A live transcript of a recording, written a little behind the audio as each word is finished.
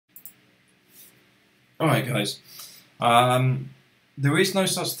Alright guys, there is no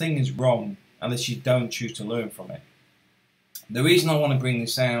such thing as wrong unless you don't choose to learn from it. The reason I want to bring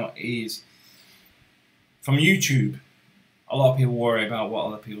this out is from YouTube. A lot of people worry about what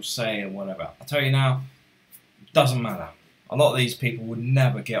other people say and whatever. I tell you now, it doesn't matter. A lot of these people would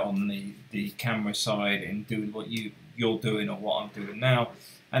never get on the camera side and do what you're doing or what I'm doing now,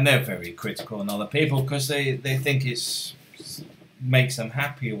 and they're very critical on other people because they think it's makes them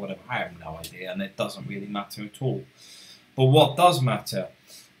happy or whatever. I have no idea, and it doesn't really matter at all. But what does matter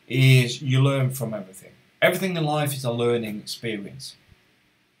is you learn from everything. Everything in life is a learning experience.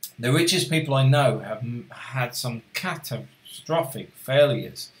 The richest people I know have had some catastrophic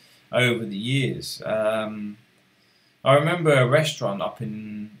failures over the years. I remember a restaurant up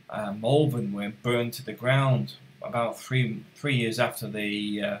in Malvern where it burned to the ground about three years after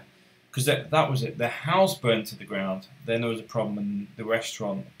the because that was it. The house burned to the ground. Then there was a problem in the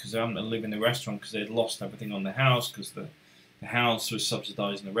restaurant because they hadn't to live in the restaurant because they'd lost everything on the house because the house was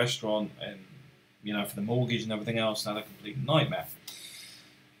subsidising the restaurant and for the mortgage and everything else. And had a complete nightmare.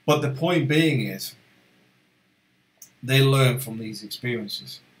 But the point being is they learn from these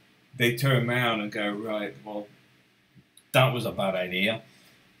experiences. They turn around and go, right, well, that was a bad idea,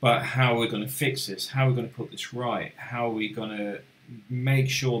 but how are we going to fix this? How are we going to put this right? How are we going to make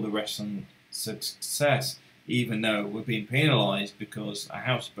sure the restaurant success, even though we're being penalised because our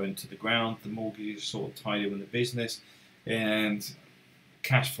house burned to the ground, the mortgage is sort of tied up in the business, and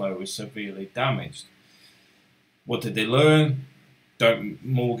cash flow was severely damaged. What did they learn? Don't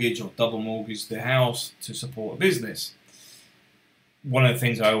mortgage or double mortgage the house to support a business. One of the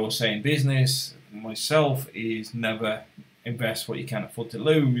things I always say in business myself is never invest what you can't afford to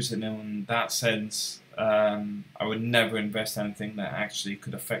lose, and in that sense I would never invest anything that actually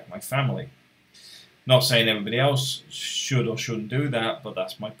could affect my family. Not saying everybody else should or shouldn't do that, but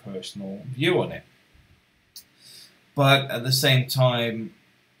that's my personal view on it. But at the same time,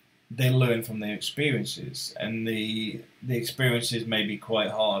 they learn from their experiences, and the experiences may be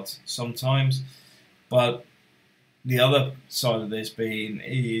quite hard sometimes, but the other side of this being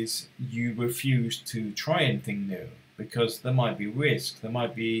is you refuse to try anything new because there might be risk, there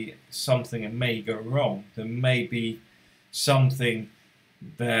might be something that may go wrong, there may be something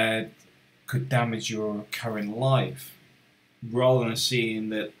that could damage your current life, rather than seeing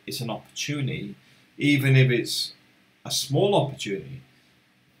that it's an opportunity, even if it's a small opportunity.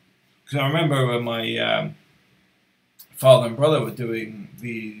 Because I remember when my father and brother were doing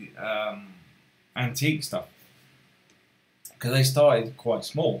the antique stuff, because they started quite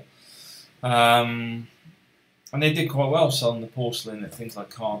small, and they did quite well selling the porcelain at things like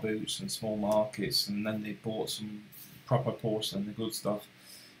car boots and small markets, and then they bought some proper porcelain, the good stuff,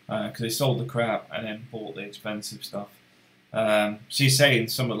 because they sold the crap and then bought the expensive stuff. So you're saying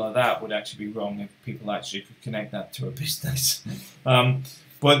something like that would actually be wrong if people actually could connect that to a business.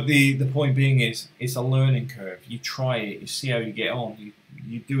 But the point being is, it's a learning curve. You try it, you see how you get on,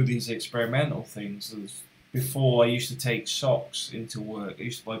 you do these experimental things. Before, I used to take socks into work. I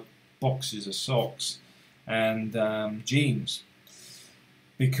used to buy boxes of socks and jeans,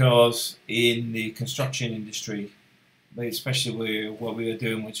 because in the construction industry, especially what we were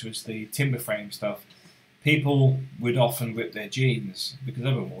doing, which was the timber frame stuff, people would often rip their jeans because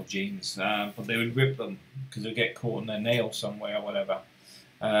they wore jeans, but they would rip them because they'd get caught in their nail somewhere or whatever.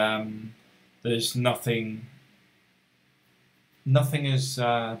 There's nothing as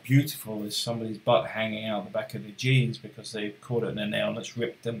beautiful as somebody's butt hanging out the back of their jeans because they've caught it in their nail and it's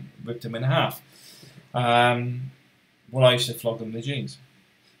ripped them in half. Well, I used to flog them in the jeans.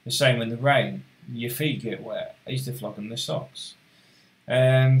 The same in the rain. Your feet get wet. I used to flog them in the socks.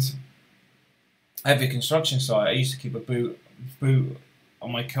 And every construction site, I used to keep a boot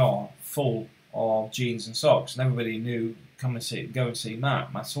on my car full of jeans and socks, and everybody knew, go and see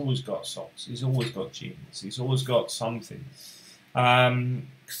Matt. Matt's always got socks. He's always got jeans. He's always got something,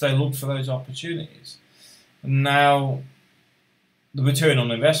 because they look for those opportunities. And now, the return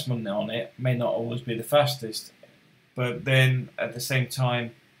on investment on it may not always be the fastest, but then at the same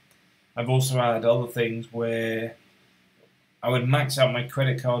time, I've also had other things where I would max out my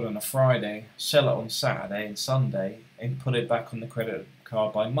credit card on a Friday, sell it on Saturday and Sunday, and put it back on the credit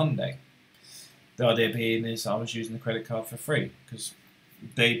card by Monday. The idea being is I was using the credit card for free because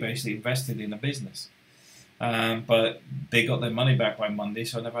they basically invested in a business. But they got their money back by Monday,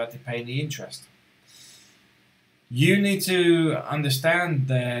 so I never had to pay any interest. You need to understand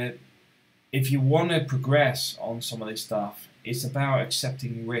that if you want to progress on some of this stuff, it's about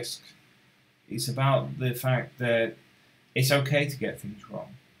accepting risk. It's about the fact that it's okay to get things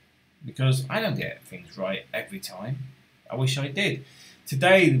wrong, because I don't get things right every time. I wish I did.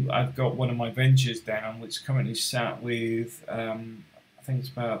 today I've got one of my ventures down, which currently sat with, I think it's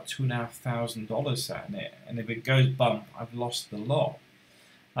about $2,500 sat in it, and if it goes bump, I've lost the lot.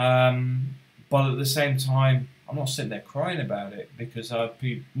 But at the same time, I'm not sitting there crying about it, because I'd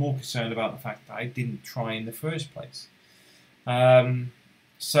be more concerned about the fact that I didn't try in the first place.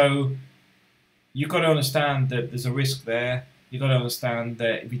 So you've got to understand that there's a risk there. You've got to understand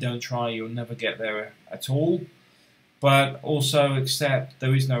that if you don't try, you'll never get there at all. But also accept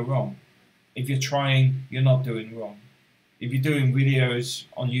there is no wrong. If you're trying, you're not doing wrong. If you're doing videos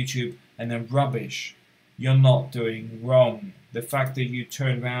on YouTube and they're rubbish, you're not doing wrong. The fact that you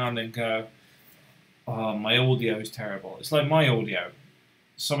turn around and go, oh, my audio is terrible. It's like my audio.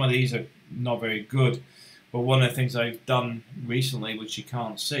 Some of these are not very good. But one of the things I've done recently, which you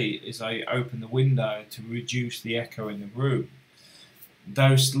can't see, is I open the window to reduce the echo in the room.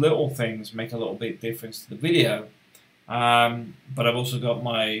 Those little things make a little bit difference to the video. But I've also got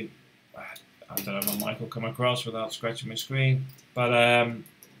my, I don't know if my mic will come across without scratching my screen. But I'm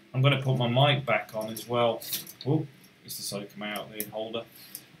going to put my mic back on as well. Oh, it's decided to come out of the holder.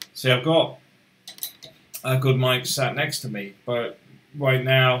 See, I've got a good mic sat next to me, but right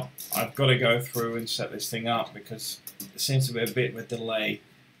now I've got to go through and set this thing up, because there seems to be a bit of a delay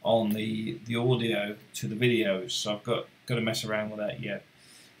on the audio to the videos, so I've got to mess around with that yet.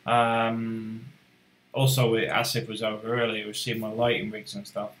 Also, as it was over earlier, we've seen my lighting rigs and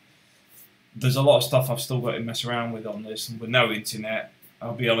stuff. There's a lot of stuff I've still got to mess around with on this, and with no internet,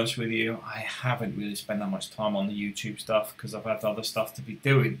 I'll be honest with you, I haven't really spent that much time on the YouTube stuff because I've had other stuff to be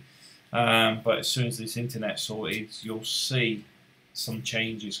doing. But as soon as this internet sorted, you'll see some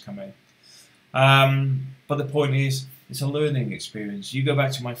changes coming. But the point is, it's a learning experience. You go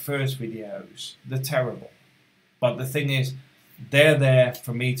back to my first videos, they're terrible. But the thing is, they're there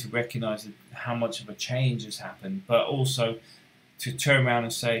for me to recognize how much of a change has happened, but also to turn around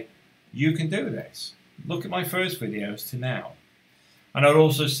and say, you can do this. Look at my first videos to now. And I'd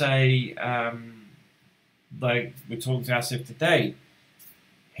also say, like we're talking to Asif today,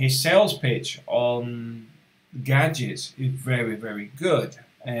 his sales pitch on gadgets is very, very good.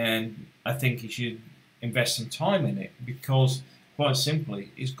 And I think he should invest some time in it, because quite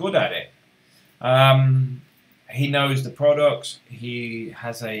simply, he's good at it. He knows the products. He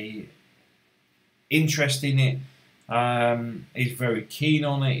has a interest in it. He's very keen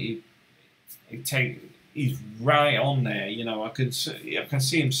on it. He's right on there. You know, I can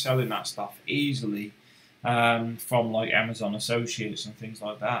see him selling that stuff easily from like Amazon Associates and things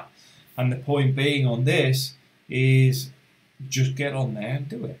like that. And the point being on this is just get on there and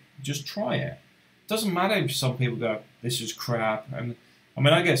do it. Just try it. Doesn't matter if some people go, this is crap. And I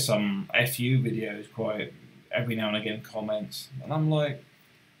mean, I get some FU videos quite every now and again, comments, and I'm like,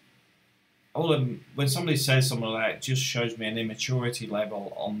 when somebody says something like that, it just shows me an immaturity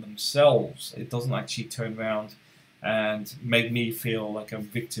level on themselves. It doesn't actually turn around and make me feel like I'm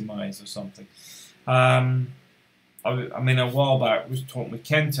victimized or something. I mean, a while back I was talking with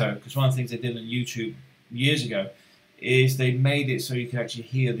Kento, because one of the things they did on YouTube years ago is they made it so you could actually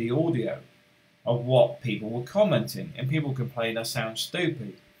hear the audio of what people were commenting, and people complain I sound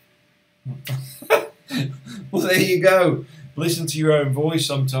stupid. Well, there you go. Listen to your own voice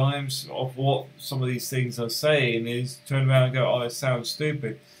sometimes of what some of these things are saying, is turn around and go, oh, it sounds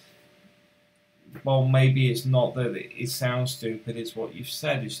stupid. Well, maybe it's not that it sounds stupid, it's what you've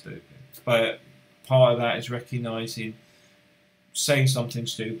said is stupid. But part of that is recognising saying something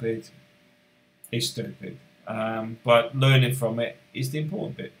stupid is stupid. But learning from it is the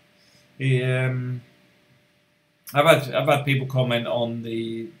important bit. I've had people comment on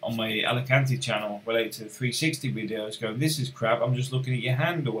my Alicante channel related to the 360 videos, going, this is crap, I'm just looking at your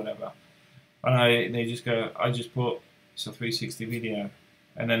hand or whatever. And they just go, I just put, it's a 360 video.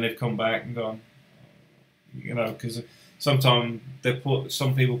 And then they've come back and gone, you know, because sometimes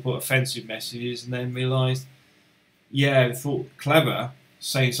some people put offensive messages and then realised, yeah, they thought clever,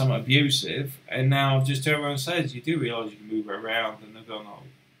 saying something abusive, and now just turn around and says, you do realise you can move it around, and they're going, oh,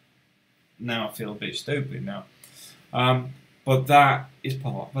 now I feel a bit stupid now. But that is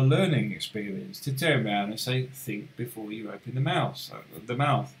part of a learning experience, to turn around and say, think before you open the mouth.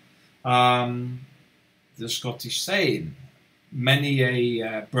 The Scottish saying, many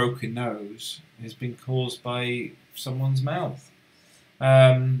a broken nose has been caused by someone's mouth.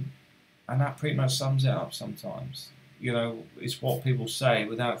 And that pretty much sums it up sometimes. You know, it's what people say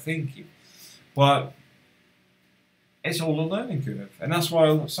without thinking. But it's all a learning curve, and that's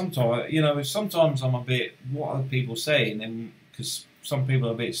why sometimes, you know, sometimes I'm a bit, what are people saying? And because some people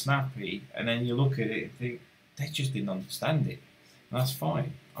are a bit snappy, and then you look at it and think they just didn't understand it, and that's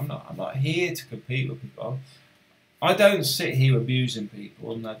fine. I'm not here to compete with people. I don't sit here abusing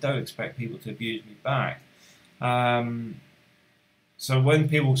people, and I don't expect people to abuse me back. Um, so when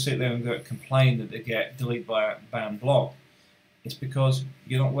people sit there and complain that they get deleted by ban block, it's because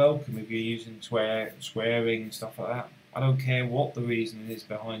you're not welcome if you're using swearing and stuff like that. I don't care what the reason is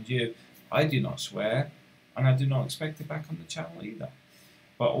behind you. I do not swear, and I do not expect it back on the channel either.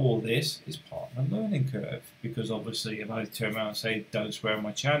 But all this is part of the learning curve, because obviously if I turn around and say don't swear on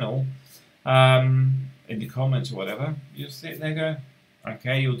my channel, in the comments or whatever, you just sit there and go,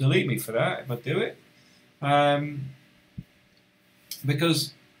 okay, you'll delete me for that if I do it,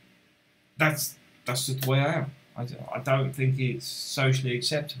 because that's just the way I am. I don't think it's socially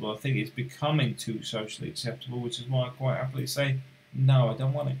acceptable. I think it's becoming too socially acceptable, which is why I quite happily say no, I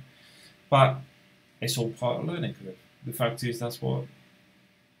don't want it. But it's all part of the learning curve. The fact is, that's what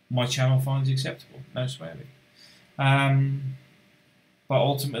my channel finds acceptable, no swearing. But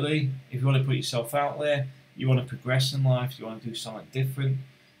ultimately, if you want to put yourself out there, you want to progress in life, you want to do something different,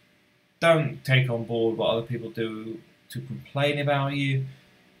 don't take on board what other people do to complain about you.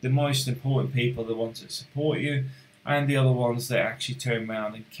 The most important people are the ones that support you, and the other ones that actually turn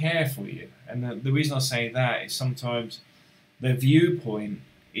around and care for you. And the reason I say that is sometimes their viewpoint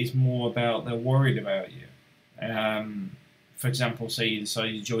is more about they're worried about you. For example, say you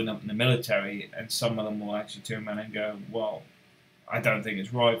decide to join up in the military, and some of them will actually turn around and go, well, I don't think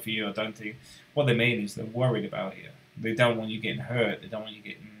it's right for you. I don't think... What they mean is they're worried about you. They don't want you getting hurt. They don't want you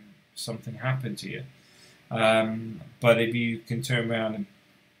getting something happen to you. But if you can turn around and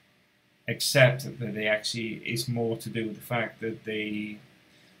accept that they actually it's more to do with the fact that they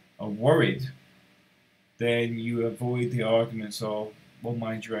are worried, then you avoid the arguments of, well,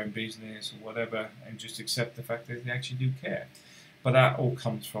 mind your own business or whatever, and just accept the fact that they actually do care. But that all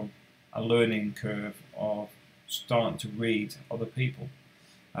comes from a learning curve of starting to read other people.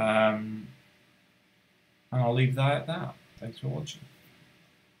 And I'll leave that at that. Thanks for watching.